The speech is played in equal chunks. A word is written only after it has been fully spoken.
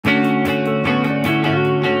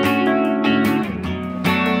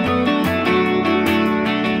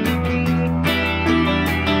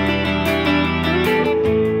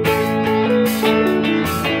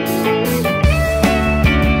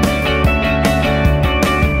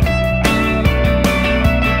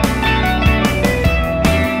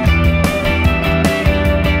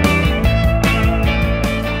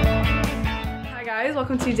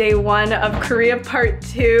one of Korea part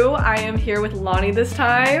 2. I am here with Lonnie this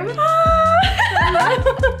time.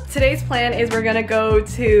 Today's plan is we're gonna go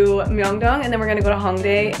to Myeongdong and then we're gonna go to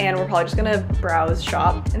Hongdae and we're probably just gonna browse,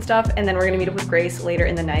 shop and stuff, and then we're gonna meet up with Grace later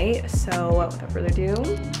in the night. So without further ado,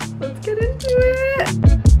 let's get into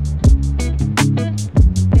it.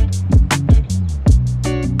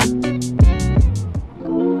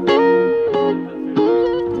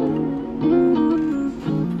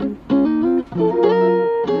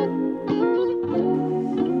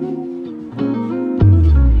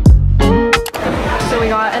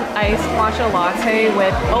 Iced matcha latte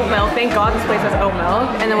with oat milk. Thank God this place has oat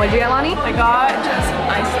milk. And then what did you get, Lonnie? I got just an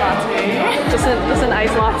iced latte. Just an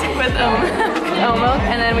iced latte with oat milk. Oat milk.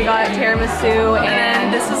 And then we got tiramisu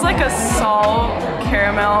and this is like a salt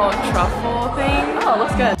caramel truffle thing. Oh,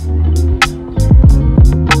 looks good.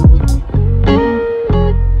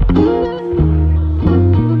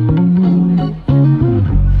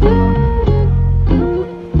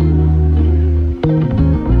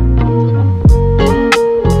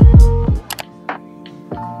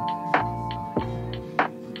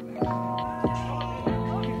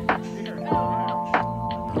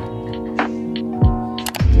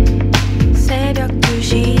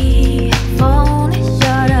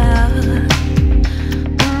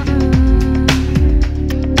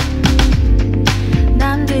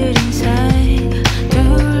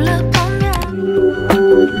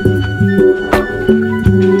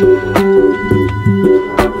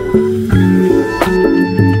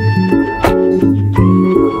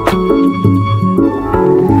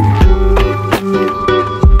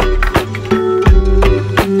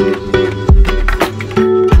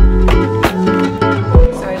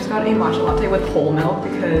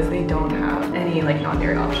 Because they don't have any like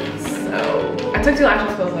non-dairy options. So I took 2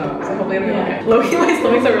 lashes pills out, so hopefully it'll be okay. Low-key, my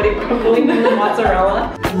stomach's already crumbling from the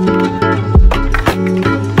mozzarella.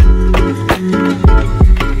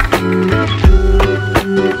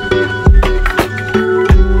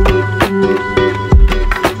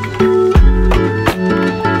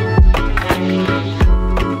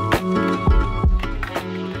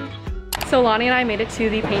 So Lonnie and I made it to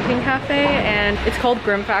the painting cafe and it's called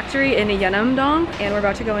Grim Factory in Yeonam-dong, and we're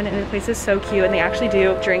about to go in and the place is so cute and they actually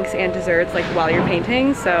do drinks and desserts like while you're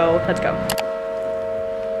painting, so let's go.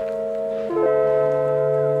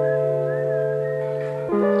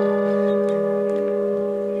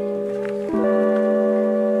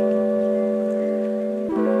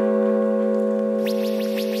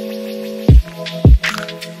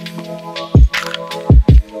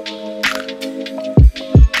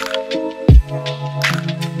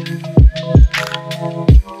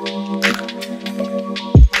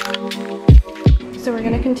 So we're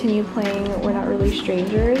gonna continue playing We're Not Really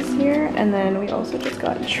Strangers here, and then we also just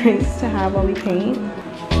got drinks to have while we paint.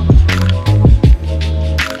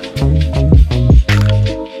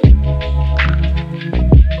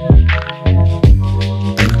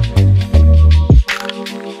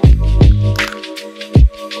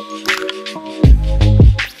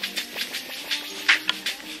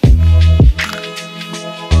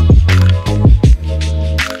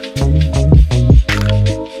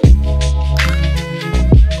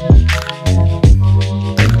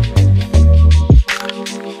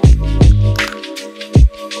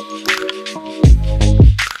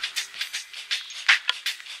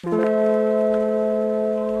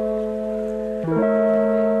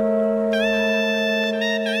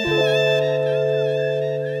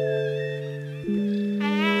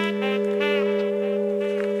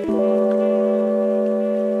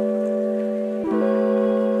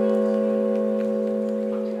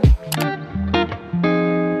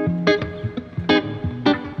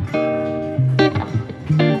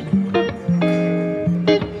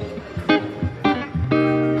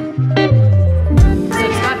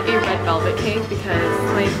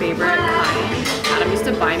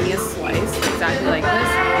 Buy me a slice exactly like this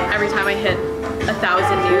every time I hit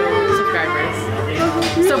 1,000 new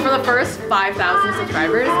subscribers. So for the first 5,000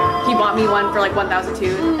 subscribers, he bought me one for like 1,002,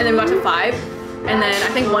 and then we got to 5, and then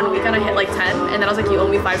I think one weekend I hit like 10, and then I was like, you owe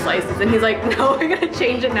me 5 slices, and he's like, no, we're gonna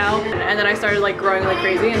change it now. And then I started like growing like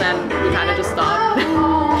crazy, and then we kind of just stopped.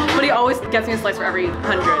 But he always gets me a slice for every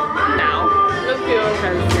 100 now. That's cute.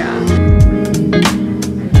 Because, yeah.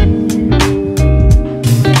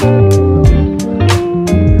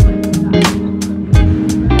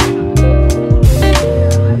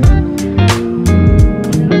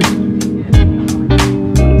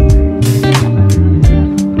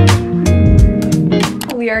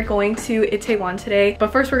 going to Itaewon today,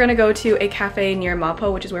 but first we're gonna go to a cafe near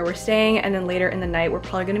Mapo, which is where we're staying, and then later in the night we're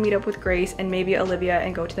probably gonna meet up with Grace and maybe Olivia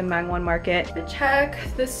and go to the Mangwon market. To check,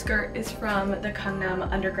 this skirt is from the Gangnam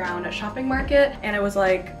Underground shopping market, and it was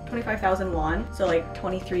like 25,000 won, so like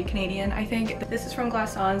 23 Canadian, I think. This is from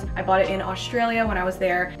Glassons. I bought it in Australia when I was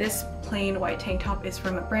there. This plain white tank top is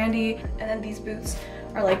from Brandy, and then these boots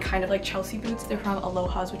are like kind of like Chelsea boots. They're from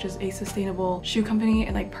Aloha's, which is a sustainable shoe company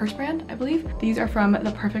and like purse brand, I believe. These are from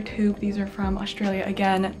The Perfect Hoop. These are from Australia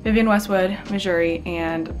again. Vivian Westwood, Missouri,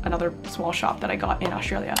 and another small shop that I got in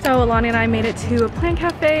Australia. So Lonnie and I made it to a plant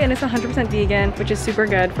cafe, and it's 100% vegan, which is super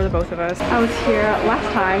good for the both of us. I was here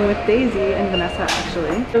last time with Daisy and Vanessa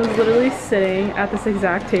actually. I was literally sitting at this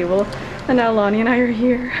exact table, and now Lonnie and I are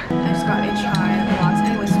here. I just got a chai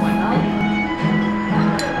latte with soy milk.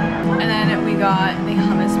 And then we got the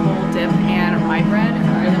hummus bowl dip and rye bread.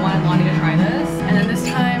 I really wanted Lonnie to try this. And then this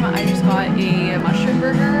time I just got a mushroom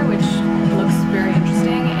burger, which looks very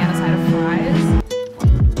interesting, and a side of fries.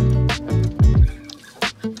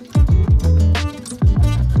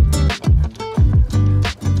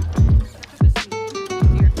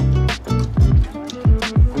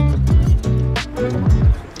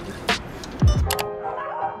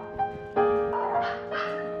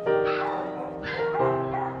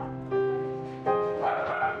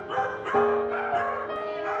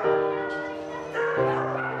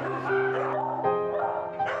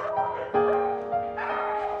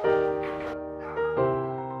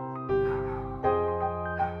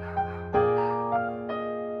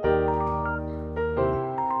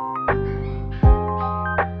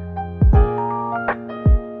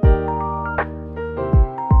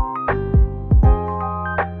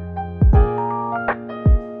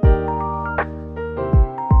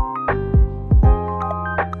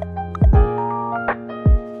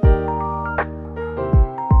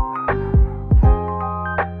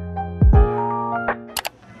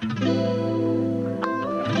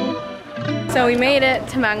 So we made it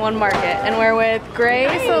to Mangwon Market, and we're with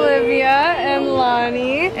Grace, Olivia, and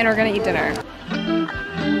Lonnie, and we're gonna eat dinner.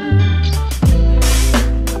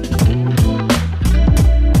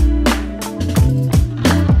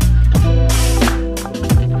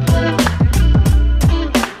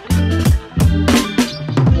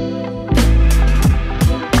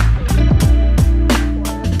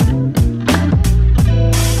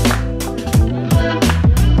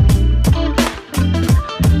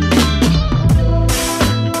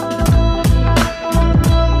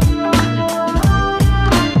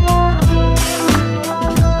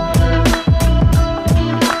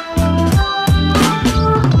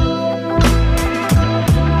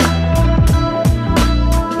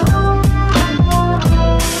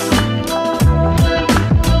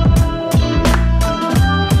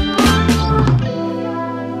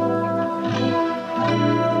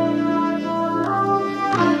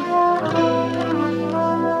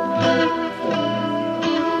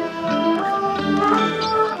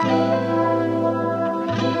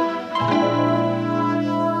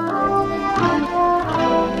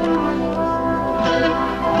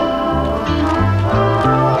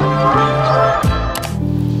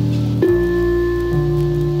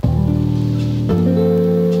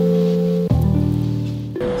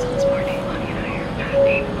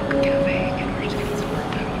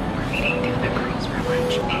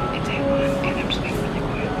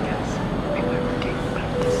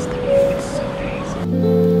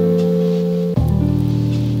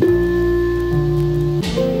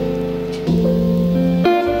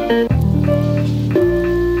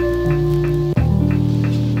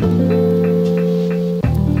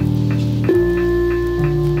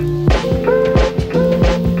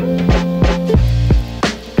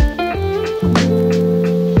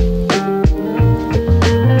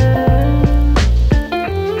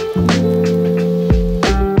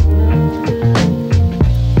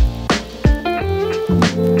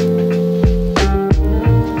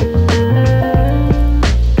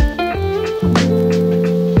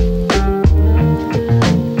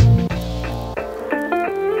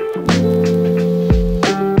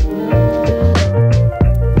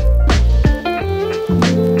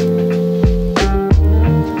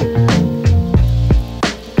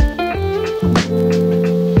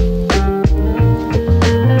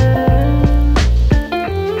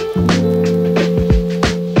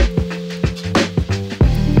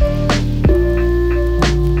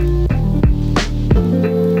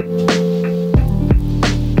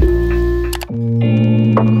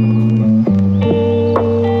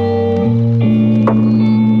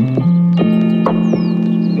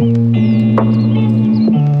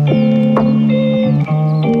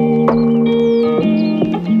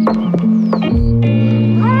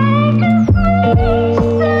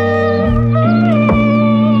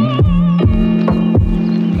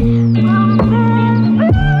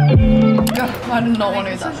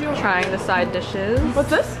 the side dishes. What's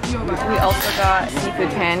this? We also got seafood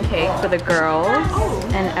pancake for the girls.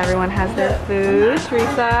 And everyone has their food.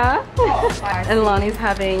 Teresa. And Lonnie's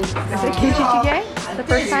having, is it kimchi jjigae? The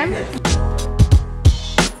first time?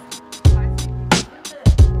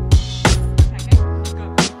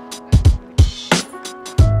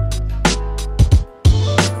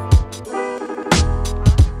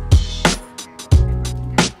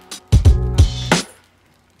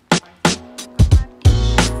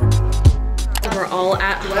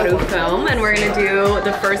 Film, and we're gonna do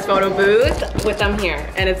the first photo booth with them here,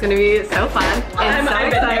 and it's gonna be so fun and so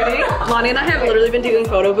exciting. Lonnie and I have literally been doing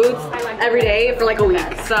photo booths every day for like a week,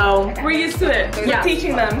 so we're used to it. Yeah. We're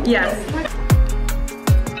teaching them. Yes.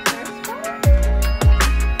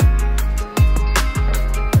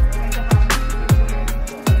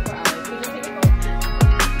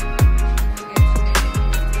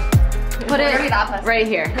 Put it right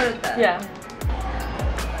here. Yeah.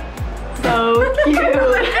 So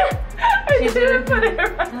cute. She didn't put it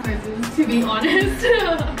right. To be honest.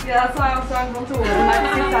 Yeah, that's why I was trying to order.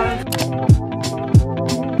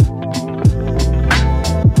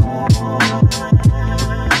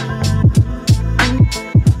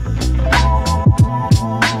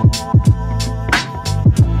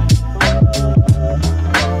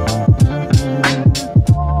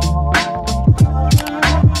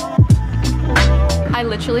 I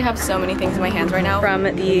literally have so many things in my hands right now from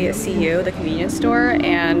the CU, the convenience store,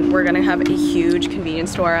 and we're gonna have a huge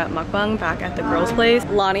convenience store mukbang back at the girls' place.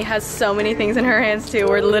 Lonnie has so many things in her hands too.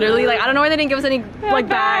 We're literally like, I don't know why they didn't give us any like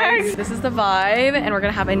bags. This is the vibe, and we're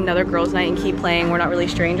gonna have another girls' night and keep playing We're Not Really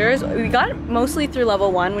Strangers. We got it mostly through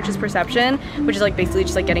level 1, which is perception, which is like basically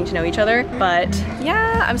just like getting to know each other. But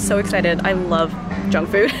yeah, I'm so excited. I love junk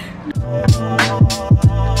food.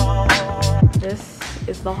 This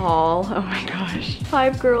is the hall. Oh my gosh.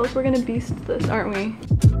 5 girls, we're gonna beast this, aren't we?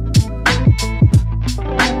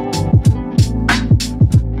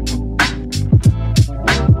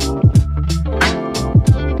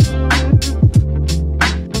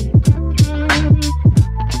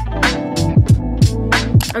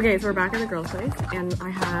 Okay, so we're back at the girls' place, and I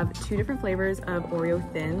have 2 different flavors of Oreo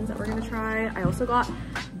thins that we're gonna try. I also got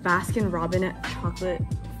Baskin Robbins chocolate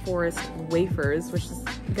forest wafers, which is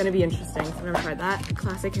gonna be interesting, so I've never tried that.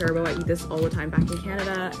 Classic Haribo, I eat this all the time back in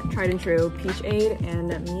Canada. Tried and true Peach Aid, and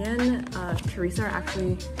me and Teresa are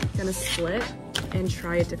actually gonna split and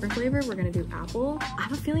try a different flavor. We're gonna do apple. I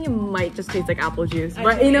have a feeling it might just taste like apple juice,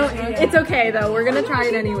 but you know, it's okay though. We're gonna try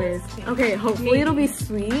it anyways. Okay, hopefully it'll be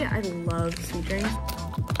sweet. I love sweet drinks.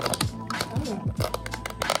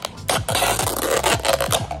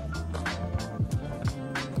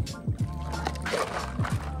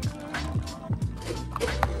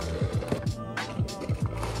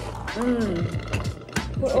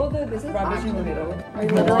 Put all this rubbish in the middle. We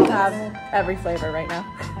literally have every flavor right now.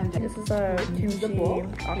 This is a kimchi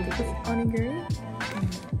octopus onigiri.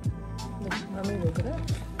 Let me look at it.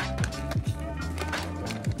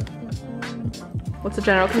 What's the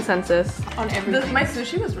general consensus? On everything. My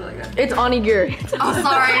sushi was really good. It's onigiri. Oh,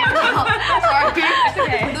 sorry. Sorry. It's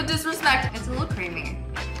okay. No disrespect. It's a little creamy.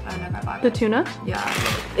 I don't know if I buy The it. tuna? Yeah.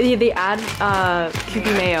 They add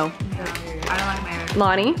Kewpie mayo. I don't like mayo.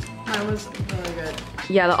 Lonnie? Mine was really good.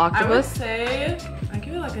 Yeah, the I would octopus. say I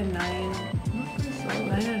give it like a 9. Not pretty solid.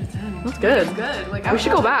 9 out of 10. That's good. It's good. Like We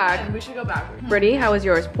should go back. We should go back. Brittany, how was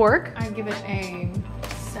yours? Pork? I give it a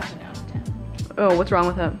 7 out of 10. Oh, what's wrong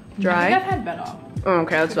with it? I think Dry? I've had better. Oh,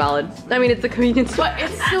 okay, that's valid. I mean, it's the convenience store. But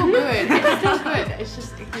it's still good. It's still good. It's